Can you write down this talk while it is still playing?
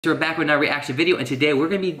We're back with another reaction video, and today we're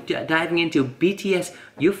going to be diving into BTS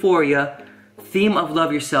Euphoria Theme of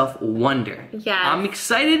Love Yourself Wonder. Yeah. I'm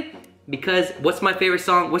excited because what's my favorite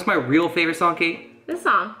song? What's my real favorite song, Kate? This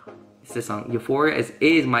song. It's this song. Euphoria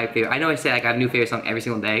is my favorite. I know I say like I have a new favorite song every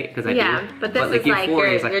single day because I do. But this like, is like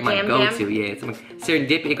Euphoria is your like my jam go-to. Yeah, it's like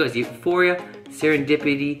Serendipity. It goes Euphoria,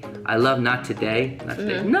 Serendipity. I love Not Today. Not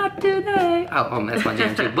Today. Not Today. Oh, that's my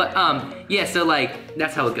jam too. But yeah. So like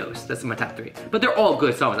that's how it goes. That's my top 3. But they're all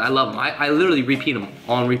good songs. I love them. I literally repeat them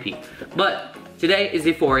on repeat. But today is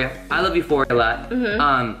Euphoria. I love Euphoria a lot.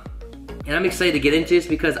 And I'm excited to get into this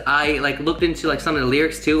because I like looked into like some of the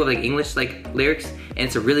lyrics too, of like English like lyrics, and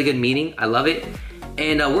it's a really good meaning. I love it.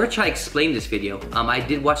 And we're trying to explain this video. I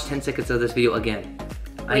did watch 10 seconds of this video again.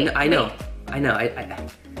 I know. I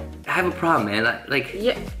have a problem, man. Like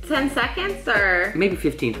 10 seconds or maybe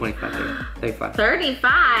 15, 25, 30, 35.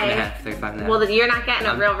 35? Yeah, 35 and a half. Well, you're not getting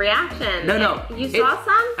a real reaction. No. You saw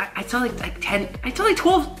some? I saw like 10. I saw like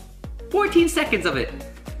 12, 14 seconds of it.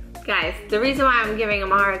 Guys, the reason why I'm giving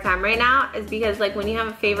them a hard time right now is because like when you have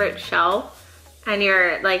a favorite show and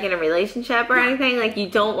you're like in a relationship or anything, like you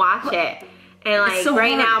don't watch it. And like so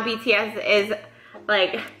right now BTS is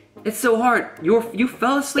like, it's so hard. You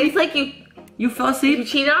fell asleep. It's like you fell asleep. You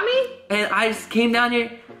cheated on me? And I just came down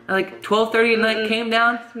here at like 12:30 at night, came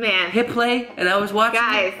down, hit play, and I was watching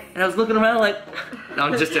it, and I was looking around like, no,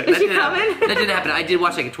 I'm just joking. Is she coming? That didn't happen. I did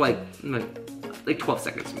watch like 12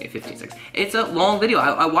 seconds, maybe 15 seconds. It's a long video.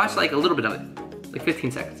 I watched like a little bit of it, like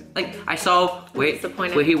 15 seconds. Like I saw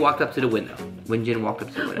where he walked up to the window. When Jin walked up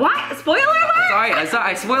to the window. What? Spoiler alert! I'm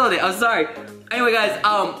sorry. I spoiled it. I'm sorry. Anyway, guys.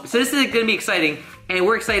 So this is gonna be exciting, and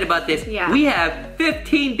we're excited about this. Yeah. We have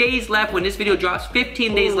 15 days left when this video drops.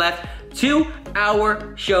 15 days left to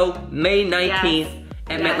our show, May 19th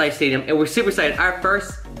at MetLife Stadium, and we're super excited. Our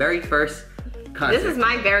very first concert. This is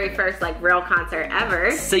my very first like real concert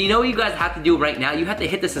ever. So you know what you guys have to do right now? You have to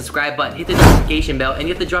hit the subscribe button, hit the notification bell, and you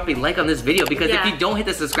have to drop a like on this video because if you don't hit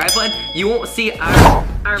the subscribe button, you won't see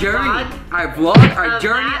our journey, our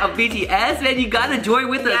journey of BTS. Man, you gotta join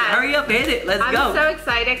with us. Hurry up, hit it. Let's go. I'm so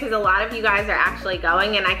excited because a lot of you guys are actually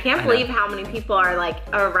going, and I can't believe how many people are like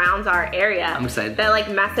around our area. I'm excited. That like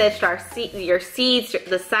messaged your seats,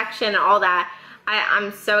 the section, all that.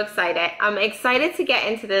 I'm so excited. I'm excited to get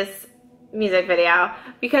into this music video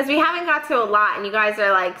because we haven't got to a lot, and you guys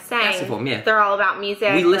are like saying they're all about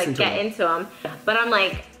music. We listen to get into them, but I'm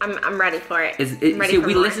like I'm ready for it.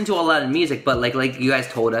 We listen to a lot of music, but like you guys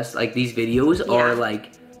told us, like these videos are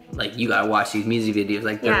like you gotta watch these music videos.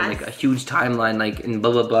 Like they're like a huge timeline, like and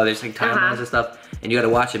blah blah blah. There's like timelines and stuff, and you gotta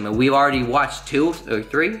watch them. And we've already watched 2 or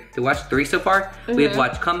 3. We watched 3 so far. We've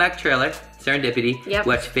watched Comeback Trailer, Serendipity. We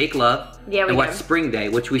watched Fake Love. And watch Spring Day,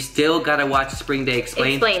 which we still gotta watch Spring Day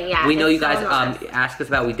Explained. We know you guys asked us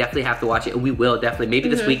about. We definitely have to watch it, and we will definitely. Maybe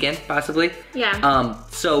this weekend, possibly.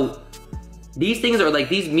 So these things are like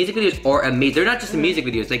these music videos are amazing. They're not just music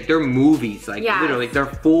videos; like they're movies. Like literally, they're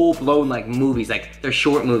full blown like movies. Like they're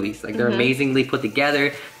short movies. Like they're amazingly put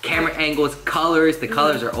together. Camera angles, colors. The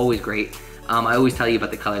colors are always great. I always tell you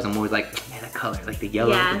about the colors. I'm always like, man, that color, like the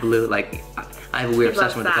yellow, the blue. Like I have a weird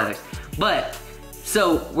obsession with the colors. But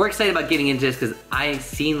so we're excited about getting into this because I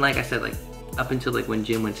seen, like I said, like up until like when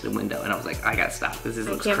Jin went to the window, and I was like, I gotta stop. This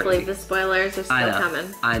looks crazy. I can't believe the spoilers are still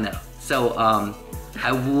coming. I know. So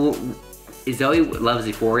Zoe loves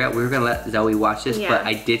Euphoria. We were gonna let Zoe watch this, but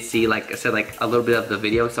I did see, like I said, like a little bit of the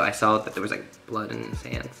video, so I saw that there was like blood in his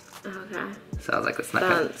hands. Okay. So I was like, it's not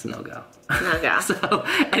gonna, it's no go. No go. So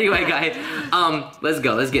anyway, guys, let's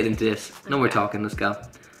go. Let's get into this. No more talking. Let's go.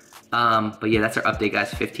 But yeah, that's our update,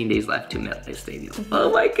 guys. 15 days left to MetLife Stadium. Oh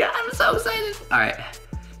my God, I'm so excited. All right,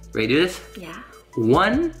 ready to do this? Yeah.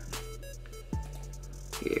 1,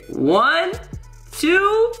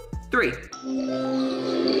 2, 3. So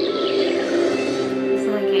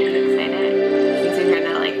I can't get excited. Since you heard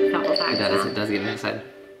that like a couple times. It does get me excited.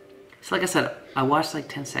 So like I said, I watched like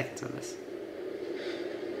 10 seconds of this.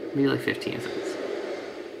 Maybe like 15 seconds.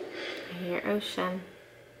 I hear ocean.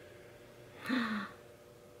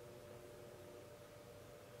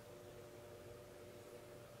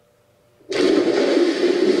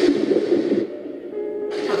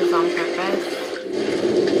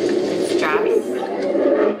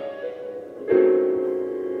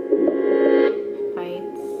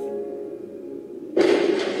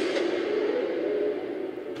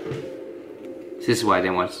 This is why I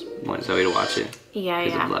didn't want Zoe to watch it.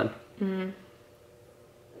 Because of blood.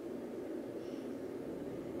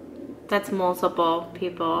 That's multiple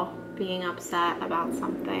people being upset about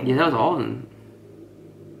something. Yeah, that was all of them.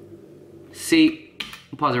 See,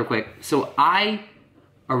 pause real quick. So I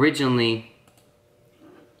originally,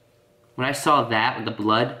 when I saw that with the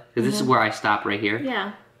blood, because this is where I stopped right here.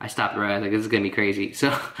 Yeah. I stopped right. I was like, this is gonna be crazy.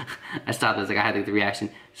 So I stopped. I was like, I had like the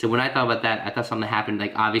reaction. So when I thought about that, I thought something happened.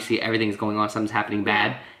 Like obviously everything's going on, something's happening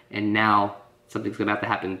bad, and now something's about to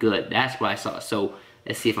happen good. That's what I saw. So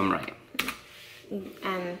let's see if I'm right.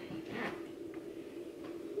 And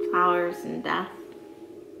flowers and death.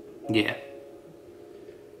 Yeah.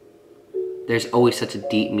 There's always such a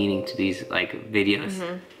deep meaning to these like videos,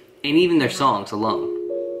 and even their songs alone.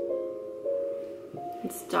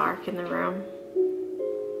 It's dark in the room.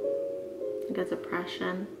 I got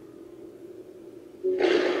depression.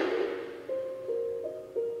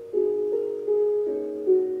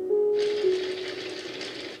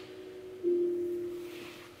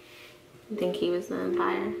 I think he was the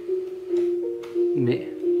vampire. Maybe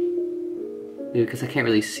because I couldn't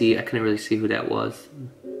really see who that was.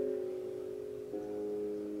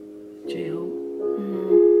 J-Hope.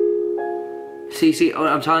 See, oh,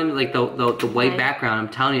 I'm telling you, like the white background. I'm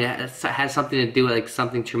telling you, it has something to do with like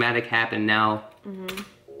something traumatic happened now.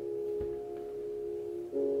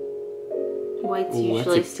 Whites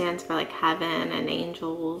usually stands for like heaven and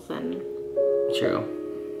angels and.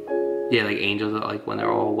 True. Yeah, like angels are like when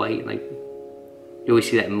they're all white. Like you always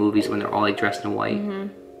see that in movies when they're all like dressed in white.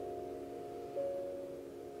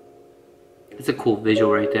 It's a cool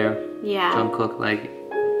visual right there. Yeah. JUNGKOOK like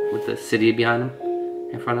with the city behind him,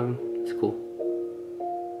 in front of him. It's cool.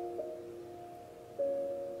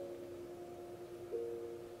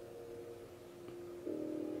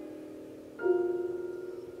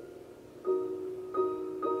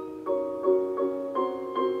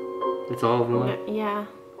 It's all of them. Yeah.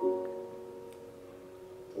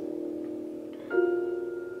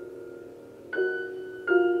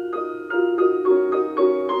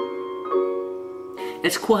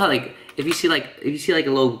 It's cool how like if you see like a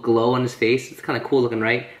little glow on his face, it's kind of cool looking,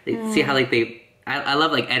 right? Like, see how like I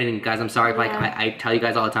love like editing, guys. I'm sorry if like I tell you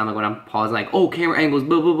guys all the time like when I'm pausing like, oh, camera angles,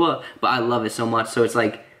 blah blah blah, but I love it so much. So it's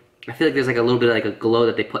like I feel like there's like a little bit of like a glow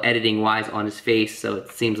that they put editing wise on his face, so it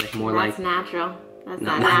seems like more That's like natural. That's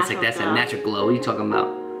no, not natural. it's like that's a natural glow. What are you talking about?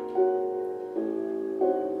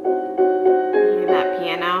 You hear that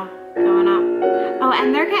piano going up? Oh,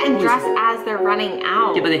 and they're getting dressed as they're running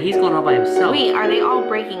out. Yeah, but then he's going all by himself. Wait, are they all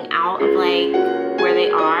breaking out of like where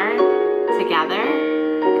they are together?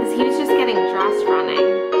 Because he was just getting dressed running.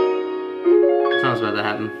 Something's about to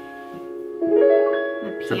happen.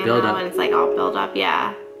 The It's a piano build-up. and it's like all build up,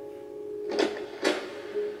 yeah.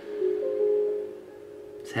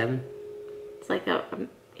 It's heaven. It's like a,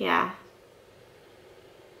 yeah.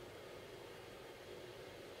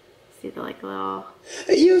 See the like little.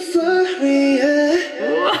 Euphoria.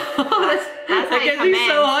 That's how That you gets come me in.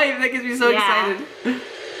 so hyped. That gets me so excited.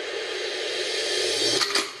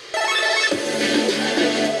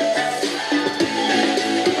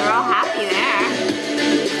 They're all happy there.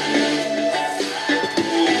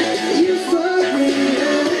 Euphoria.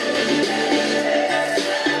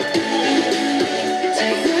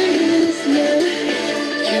 Take my hands now.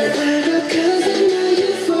 You are the cause of my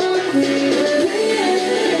euphoria.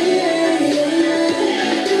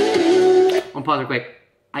 I'm pause real quick.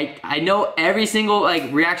 I know every single like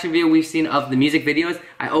reaction video we've seen of the music videos,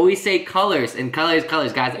 I always say colors and colors,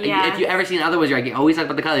 guys. Yeah. If you ever seen other ones, I always talk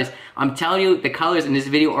about the colors. I'm telling you, the colors in this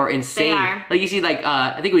video are insane. They are. Like you see, like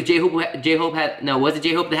I think it was J-Hope had no, was it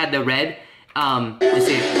J-Hope that had the red? Let's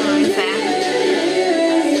see. What do we say?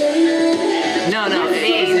 No,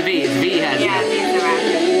 it's V. It's V has Yeah, it. these are red.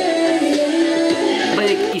 But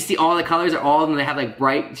like, you see all the colors are all of them. They have like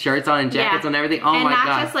bright shirts on and jackets on and everything. Oh and my god. And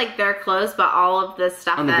not just like their clothes, but all of the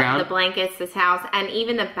stuff On the ground? the blankets, this house, and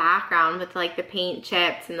even the background with like the paint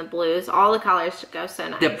chips and the blues. All the colors go so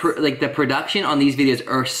nice. The production on these videos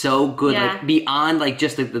are so good, Yeah. like beyond like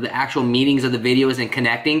just the actual meanings of the videos and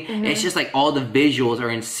connecting. It's just like all the visuals are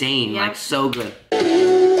insane, Yeah. like so good.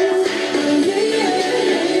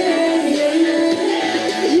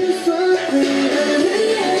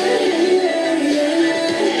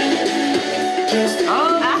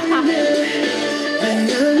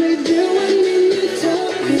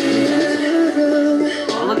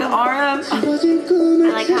 Oh, look at RM. I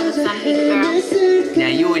like how the sun peeks through. Yeah,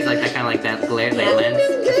 you always like that kind of like that glare, that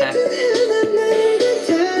lens effect.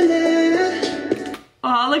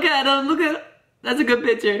 Oh, look at him! Look at that's a good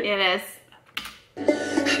picture. It is.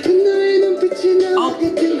 Oh,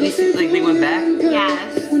 they went back.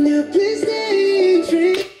 Yes.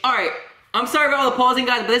 All right. I'm sorry for all the pausing,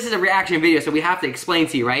 guys, but this is a reaction video, so we have to explain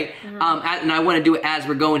to you, right? And I want to do it as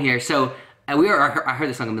we're going here. So, I heard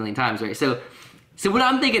this song a million times, right? So what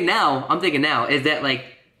I'm thinking now is that like,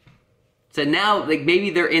 so now like maybe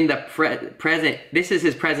they're in the present. This is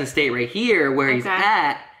his present state right here, where he's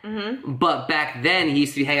at, but back then he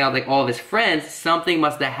used to be hanging out with like all of his friends. Something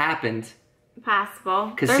must have happened. Possible.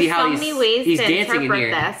 Because There's see how so many ways he's to dancing interpret in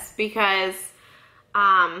here. this because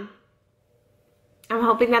I'm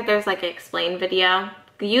hoping that there's like an explained video.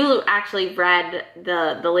 You actually read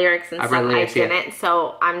the lyrics and stuff. I didn't,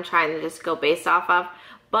 so I'm trying to just go based off of.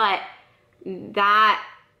 But that,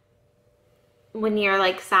 when you're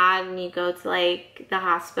like sad and you go to like the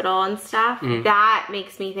hospital and stuff, that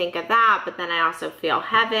makes me think of that. But then I also feel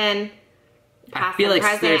heaven. I feel like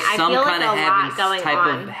there's some kind of heaven type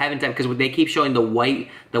of heaven type because they keep showing the white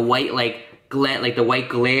like the white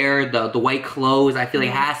glare, the white clothes. I feel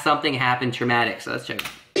like has something happened traumatic. So let's check.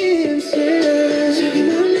 See?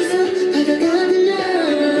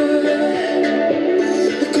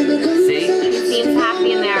 He seems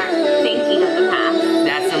happy in there thinking of the past.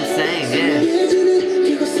 That's what I'm saying, yeah.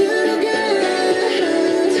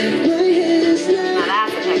 Now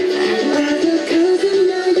that's a picture.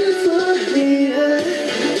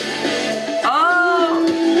 Oh!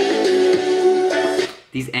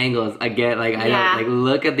 These angles, again, like, I don't, like,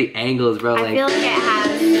 look at the angles, bro. I feel like it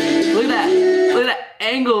has... Look at that. Look at that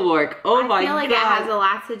angle work. Oh my god. I feel like it has a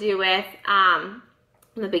lot to do with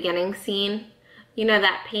the beginning scene. You know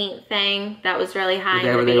that paint thing that was really high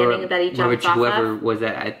in the beginning that he jumped off whoever of? was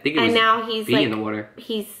that? I think it was. And now he's like in the water.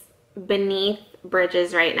 He's beneath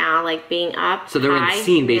bridges right now, like being up. So they're in the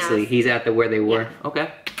scene basically. He's at where they were. Yeah.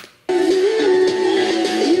 Okay.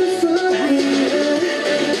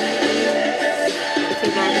 So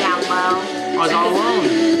they're down low. Oh, it's all alone.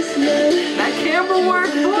 That camera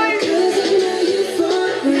work, boy.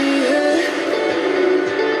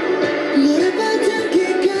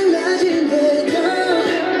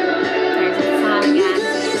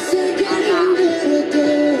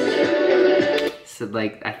 So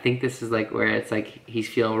like, I think this is like where it's like he's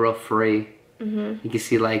feeling real free. You can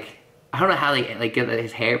see like, I don't know how they like get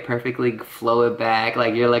his hair perfectly flowed back.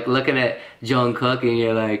 Like you're like looking at JUNGKOOK and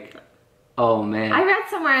you're like, oh man. I read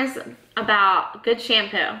somewhere about good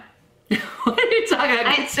shampoo. What are you talking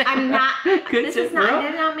about? I'm not. This is not. I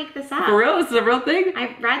did not make this up. For real? This is a real thing?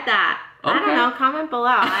 I read that. Okay. I don't know. Comment below.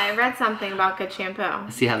 I read something about good shampoo.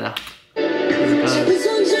 Let's see how that goes.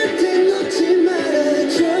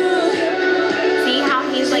 See how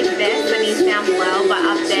he's like this and he's down below, but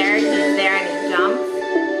up there he's there and he jumps.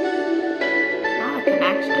 Not a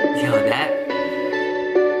connection. Yo, that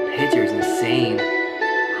picture is insane.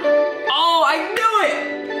 Oh, I knew it!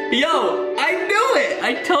 Yo, I knew it!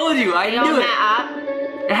 I told you, I knew it.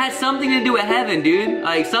 It has something to do with heaven, dude.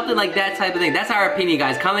 Like something like that type of thing. That's our opinion,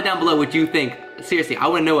 guys. Comment down below what you think. Seriously, I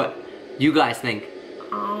want to know what you guys think.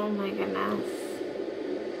 Oh my goodness.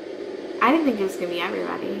 I didn't think it was gonna be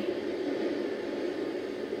everybody.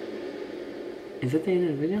 Is that the end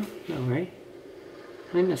of the video? No, right?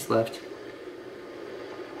 How many minutes left?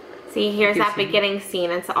 See, here's that beginning scene.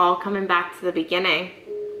 It's all coming back to the beginning.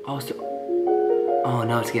 Oh, so... Oh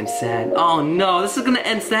no, it's getting sad. Oh no, this is gonna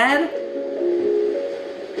end sad?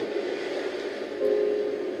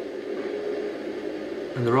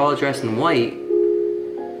 And they're all dressed in white.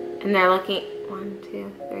 And they're looking... 1,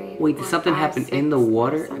 2, 3, Wait, 4, did something 5, happen 6, in the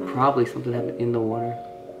water? 7. Probably something happened in the water.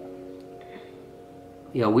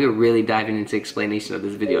 Yo, we're really diving into explanation of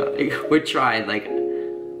this video. Like, we're trying, like,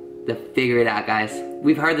 to figure it out, guys.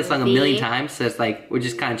 We've heard this song a million times, so it's like, we're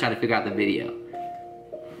just kind of trying to figure out the video.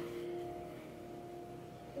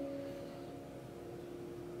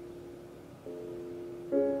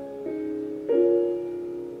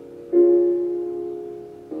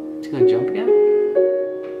 Is he gonna jump again?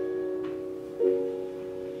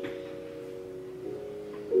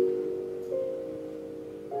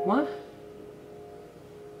 What?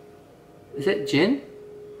 Is that Jin?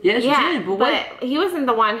 Yeah, it's Jin, but what? But he wasn't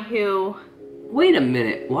the one who... Wait a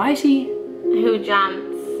minute, why is he... Who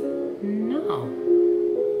jumped? No.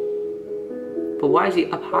 But why is he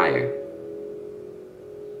up higher?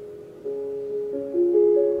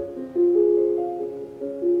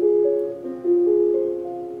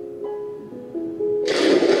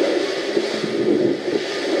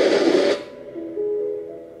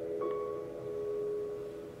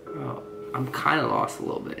 Oh, I'm kind of lost a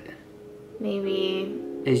little bit. Maybe...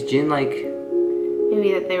 Is Jin like...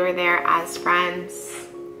 Maybe that they were there as friends.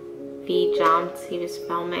 V jumped, he was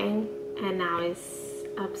filming, and now he's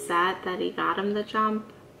upset that he got him the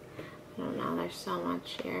jump. I don't know, there's so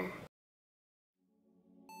much here.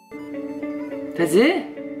 That's it?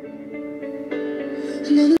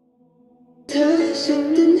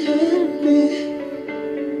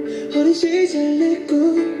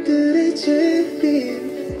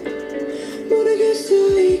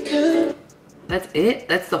 That's it?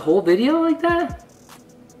 That's the whole video like that?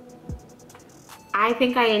 I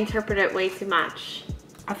think I interpret it way too much.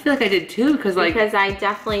 I feel like I did too, because I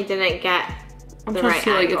definitely didn't get I'm the trying right to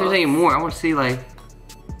see like if angles. there's any more. I want to see like.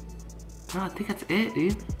 No, I think that's it,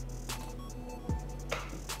 dude.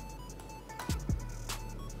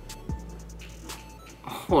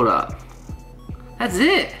 Hold up. That's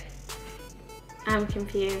it. I'm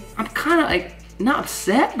confused. I'm kind of like not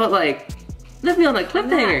upset, but like left me on like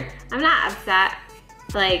cliffhanger. I'm not upset,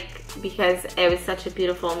 like because it was such a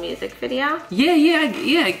beautiful music video.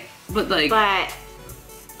 Yeah, but like. But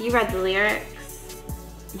you read the lyrics.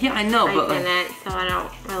 Yeah, I know, but I didn't, so I don't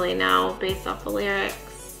really know based off the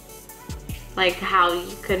lyrics, like how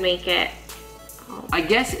you could make it. Oh. I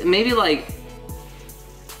guess maybe like,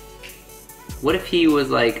 what if he was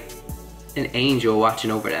like an angel watching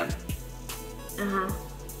over them?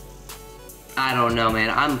 I don't know, man.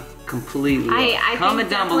 I'm completely. I comment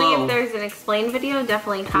think down below. If there's an explained video,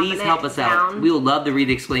 definitely comment Please help us out. down. We would love to read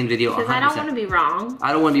the explained video. Because I don't want to be wrong.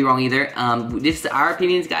 I don't want to be wrong either. This is our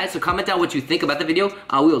opinions, guys. So comment down what you think about the video.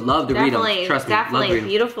 We would love to read them. Trust me, definitely a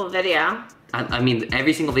beautiful video. I mean,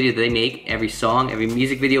 every single video that they make, every song, every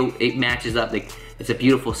music video, it matches up. Like, it's a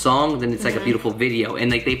beautiful song, then it's like a beautiful video.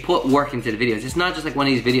 And like, they put work into the videos. It's not just like one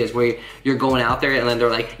of these videos where you're going out there and then they're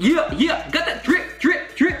like, yeah, got that drip,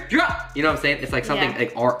 drop. You know what I'm saying? It's like something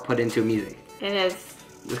like art put into music. It is.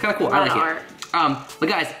 It's kind of cool. I like it. But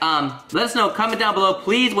guys, let us know, comment down below,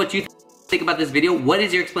 please, what you think about this video. What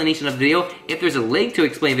is your explanation of the video? If there's a link to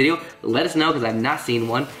explain video, let us know, because I've not seen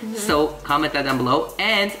one. So comment that down below,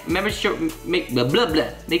 and remember to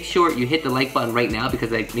make sure you hit the like button right now,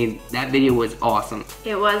 because I mean that video was awesome.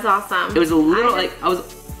 It was awesome. It was a little I was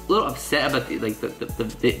a little upset about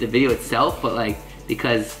the video itself, but like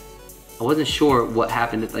because I wasn't sure what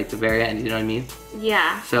happened at like the very end. You know what I mean?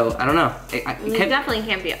 Yeah. So I don't know. You definitely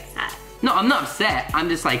can't be upset. No, I'm not upset. I'm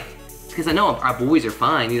just like, because I know our boys are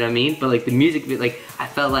fine, you know what I mean? But like the music, like I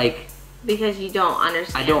felt like because you don't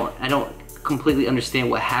understand. I don't completely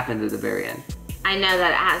understand what happened at the very end. I know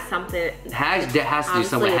that it has something. It has to do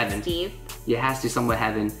something with heaven. Steve. Yeah, it has to do something with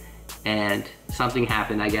heaven, and something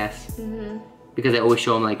happened, I guess. Because they always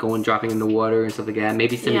show him like going dropping in the water and stuff like that.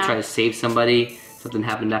 Maybe somebody tried to save somebody. Something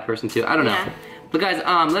happened to that person too. I don't know. But guys,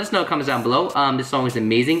 let us know in the comments down below. This song is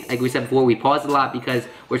amazing. Like we said before, we paused a lot because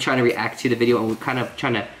we're trying to react to the video, and we're kind of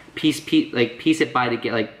trying to piece it by to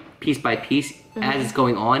get like piece by piece as it's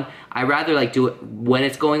going on. I rather like do it when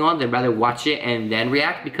it's going on than rather watch it and then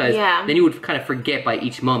react, because then you would kind of forget by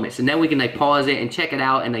each moment. So then we can like pause it and check it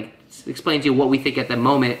out and like explain to you what we think at the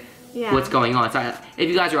moment, what's going on. So if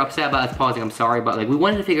you guys are upset about us pausing, I'm sorry, but like we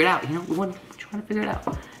wanted to figure it out. You know, we wanted to try to figure it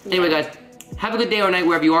out. Anyway, guys. Have a good day or night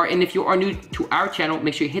wherever you are, and if you are new to our channel,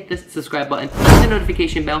 make sure you hit the subscribe button, hit the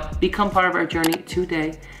notification bell, become part of our journey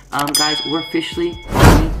today. Guys, we're officially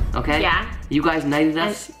on, okay? Yeah. You guys knighted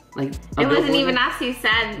us. Like it wasn't even us who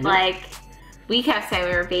said, like, we kept saying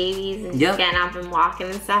we were babies and just getting up and walking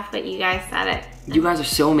and stuff, but you guys said it. You guys are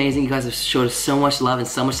so amazing. You guys have showed us so much love and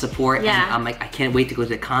so much support. Yeah. And I'm like, I can't wait to go to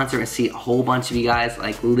the concert and see a whole bunch of you guys.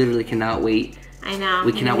 Like, literally cannot vwait. I know.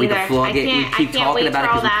 We cannot wait to vlog it. We keep talking about it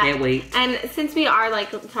because we can't wait. And since we are like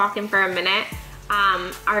talking for a minute,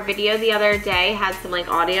 our video the other day had some like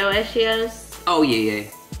audio issues. Oh yeah.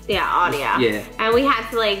 Yeah, audio. Yeah. And we had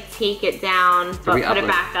to like take it down but put it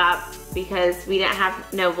back up because we didn't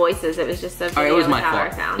have no voices. It was just a video. It was my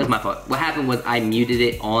fault. It was my fault. What happened was I muted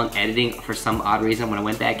it on editing for some odd reason. When I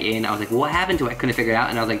went back in, I was like, well, what happened to it? I couldn't figure it out.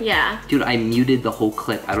 And I was like, dude, I muted the whole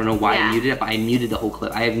clip. I don't know why I muted it, but I muted the whole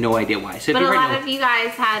clip. I have no idea why. So but a lot of you guys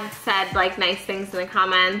had said like nice things in the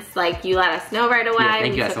comments. Like you let us know right away.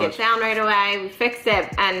 We took it down right away. We fixed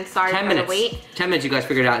it. And sorry for the wait. 10 minutes you guys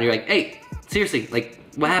figured it out and you're like, hey, seriously, like,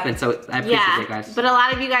 what happened? So I appreciate it, guys. But a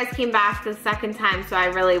lot of you guys came back the second time, so I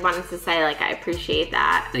really wanted to say, like, I appreciate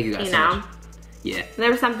that. Thank you guys so much. Yeah. And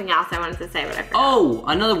there was something else I wanted to say, but I forgot.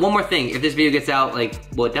 Oh, one more thing. If this video gets out, like,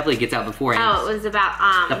 well, it definitely gets out beforehand. Oh, it was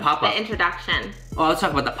about the pop-up. The introduction. Oh, let's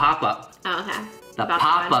talk about the pop-up. Oh, okay. The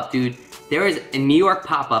pop-up, dude. There is a New York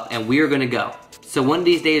pop-up, and we are gonna go. So one of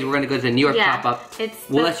these days, we're gonna go to the New York pop-up.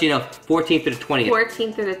 We'll let you know, 14th through the 20th.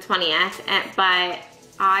 14th through the 20th, but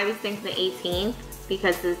I was thinking the 18th.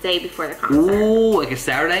 Because the day before the concert. Ooh, like a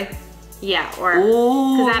Saturday? Yeah, or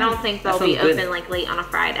because I don't think they'll be open like late on a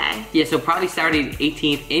Friday. Yeah, so probably Saturday the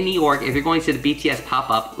 18th in New York. If you're going to the BTS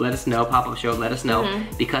pop-up, let us know, pop-up show, let us know.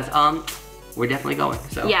 Because we're definitely going.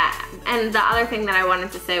 So yeah, and the other thing that I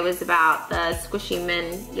wanted to say was about the Squishy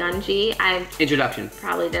Min Yeonji. Introduction.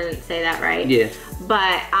 Probably didn't say that right. Yeah.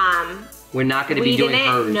 But we're not gonna be doing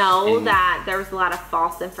hers. We didn't know that there was a lot of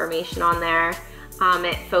false information on there.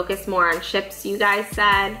 It focused more on ships, you guys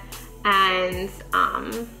said, and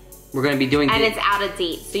We're gonna be doing and it's out of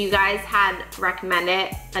date. So you guys had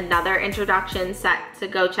recommended another introduction set to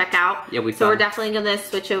go check out. Yeah, so we're definitely gonna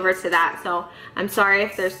switch over to that. So I'm sorry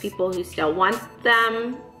if there's people who still want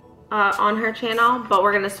them on her channel, but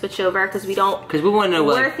we're gonna switch over because we don't. Because we want to know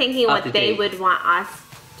what. We're thinking what they would want us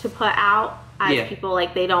to put out. As people,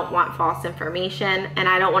 like, they don't want false information, and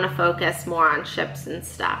I don't want to focus more on ships and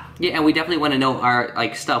stuff. Yeah, and we definitely want to know our,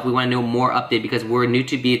 like, stuff. We want to know more update because we're new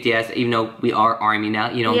to BTS, even though we are ARMY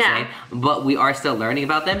now, you know what I'm saying? But we are still learning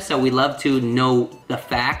about them, so we love to know the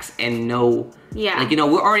facts and know, like, you know,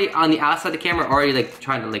 we're already on the outside of the camera, already, like,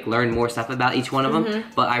 trying to, like, learn more stuff about each one of them,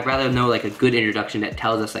 but I'd rather know, like, a good introduction that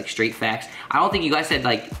tells us, like, straight facts. I don't think you guys said,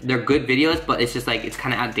 like, they're good videos, but it's just, like, it's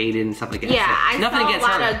kind of outdated and stuff like that. Yeah, so, nothing against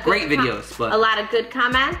her, great videos, but. A lot of good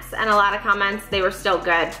comments, and a lot of comments, they were still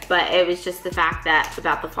good, but it was just the fact that,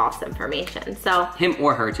 about the false information, so. Him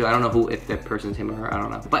or her, too. I don't know who, if that person's him or her, I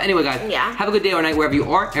don't know. But anyway, guys, have a good day or night wherever you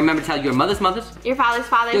are, and remember to tell your mothers, your fathers,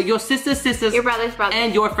 your sisters, your brothers,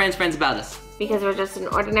 and your friends about us. Because we're just an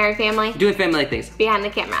ordinary family. Doing family things. Behind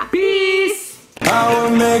the camera. Peace! I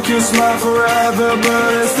will make you smile forever,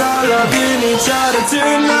 but it's all loving each other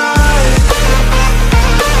tonight.